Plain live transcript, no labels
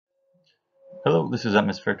Hello, this is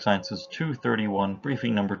Atmospheric Sciences 231,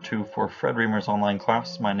 briefing number 2 for Fred Reamer's online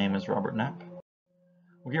class. My name is Robert Knapp.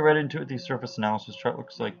 We'll get right into it. The surface analysis chart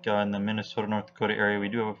looks like in the Minnesota, North Dakota area, we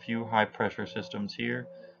do have a few high pressure systems here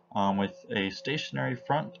with a stationary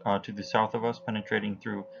front to the south of us penetrating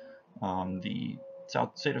through the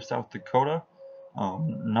state of South Dakota.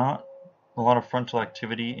 Not a lot of frontal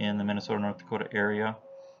activity in the Minnesota, North Dakota area.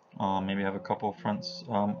 Maybe have a couple fronts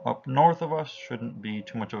up north of us, shouldn't be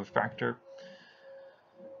too much of a factor.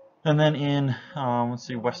 And then in, let's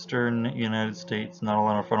see, western United States, not a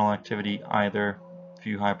lot of frontal activity either. A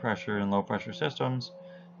few high pressure and low pressure systems.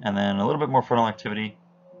 And then a little bit more frontal activity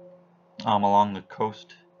along the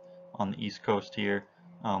coast, on the east coast here.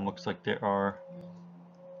 Looks like there are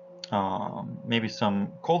maybe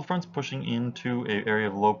some cold fronts pushing into an area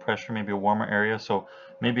of low pressure, maybe a warmer area. So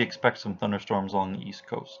maybe expect some thunderstorms along the east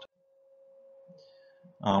coast.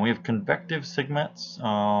 We have convective segments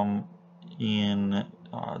in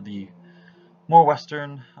the more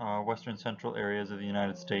western central areas of the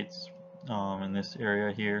United States in this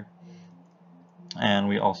area here. And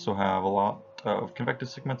we also have a lot of convective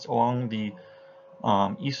segments along the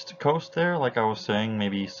east coast there. Like I was saying,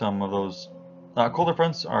 maybe some of those colder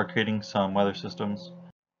fronts are creating some weather systems.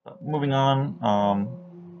 Moving on,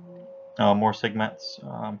 more segments,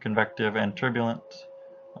 convective and turbulent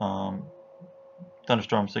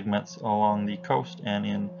thunderstorm segments along the coast and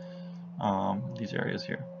in these areas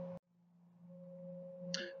here.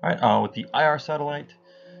 Alright, with the IR satellite,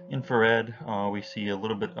 infrared, we see a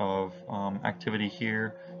little bit of activity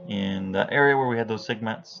here in the area where we had those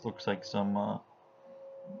segments. Looks like some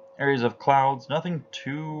areas of clouds, nothing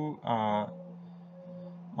too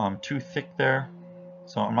thick there,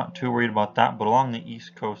 so I'm not too worried about that. But along the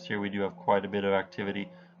east coast here, we do have quite a bit of activity,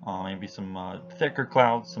 maybe some thicker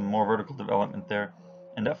clouds, some more vertical development there,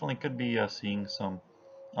 and definitely could be seeing some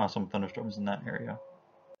thunderstorms in that area.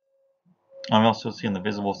 I'm also seeing the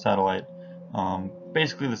visible satellite,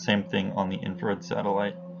 basically the same thing on the infrared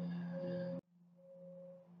satellite.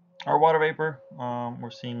 Our water vapor, we're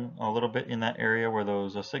seeing a little bit in that area where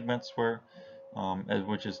those segments were,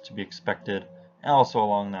 which is to be expected. And also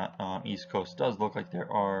along that east coast does look like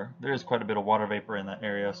there is quite a bit of water vapor in that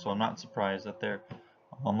area, so I'm not surprised that there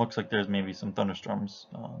looks like there's maybe some thunderstorms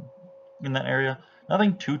in that area.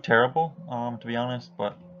 Nothing too terrible, to be honest,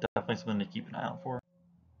 but definitely something to keep an eye out for.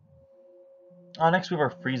 Next we have our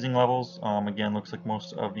freezing levels. Again, looks like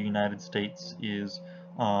most of the United States has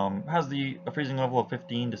a freezing level of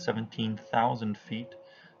 15 to 17,000 feet.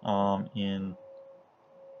 In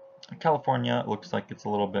California, it looks like it's a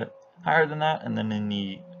little bit higher than that, and then in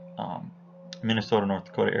the Minnesota, North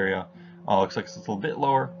Dakota area, looks like it's a little bit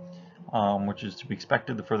lower, which is to be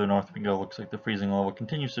expected. The further north we go, looks like the freezing level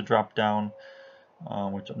continues to drop down,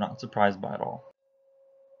 which I'm not surprised by at all.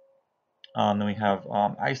 Then we have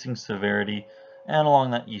icing severity, and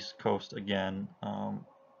along that east coast again,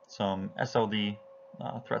 some SLD,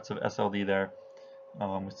 threats of SLD there,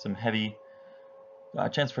 with some heavy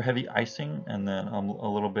chance for heavy icing, and then a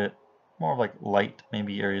little bit more of like light,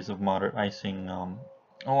 maybe areas of moderate icing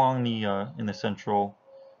along the in the central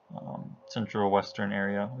western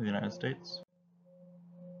area of the United States.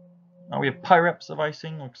 We have pyreps of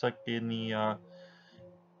icing. Looks like in the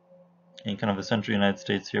in kind of the central United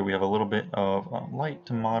States here, we have a little bit of light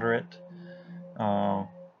to moderate.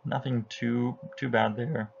 Nothing too bad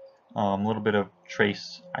there. A little bit of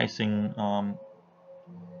trace icing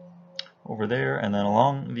over there, and then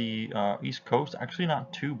along the east coast, actually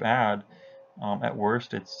not too bad. At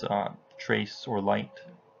worst, it's trace or light.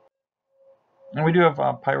 And we do have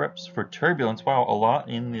pyreps for turbulence. Wow, a lot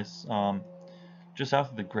in this just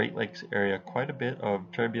south of the Great Lakes area. Quite a bit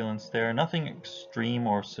of turbulence there. Nothing extreme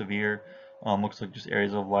or severe. Looks like just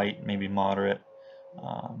areas of light, maybe moderate.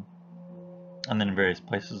 And then in various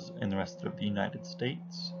places in the rest of the United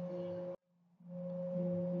States.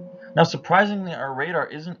 Now, surprisingly, our radar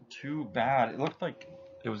isn't too bad. It looked like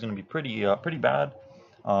it was going to be pretty bad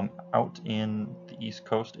out in the East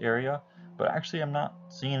Coast area, but actually I'm not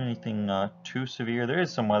seeing anything too severe. There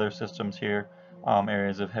is some weather systems here,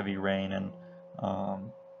 areas of heavy rain, and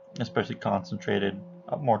especially concentrated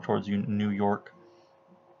up more towards New York,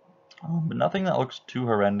 but nothing that looks too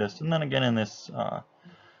horrendous. And then again in this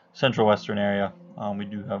central western area, we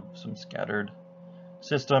do have some scattered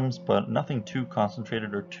systems, but nothing too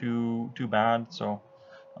concentrated or too bad, so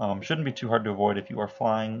shouldn't be too hard to avoid if you are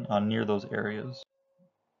flying near those areas.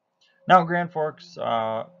 Now Grand Forks,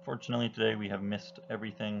 fortunately today we have missed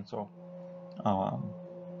everything, so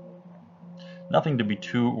nothing to be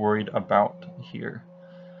too worried about here.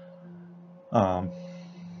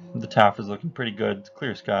 The TAF is looking pretty good,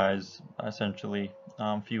 clear skies essentially.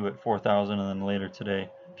 few at 4,000, and then later today,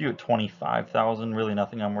 few at 25,000. Really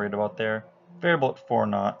nothing I'm worried about there. Variable at 4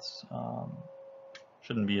 knots.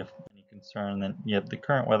 Shouldn't be any concern. And then you have the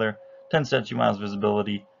current weather, 10 statute miles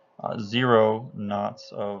visibility, 0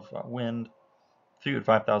 knots of wind, few at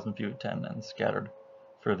 5,000, few at 10, and scattered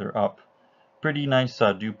further up. Pretty nice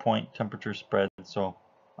dew point temperature spread, so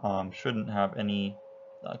shouldn't have any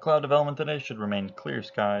cloud development today. Should remain clear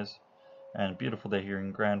skies and beautiful day here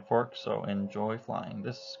in Grand Forks, so enjoy flying.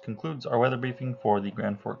 This concludes our weather briefing for the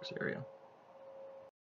Grand Forks area.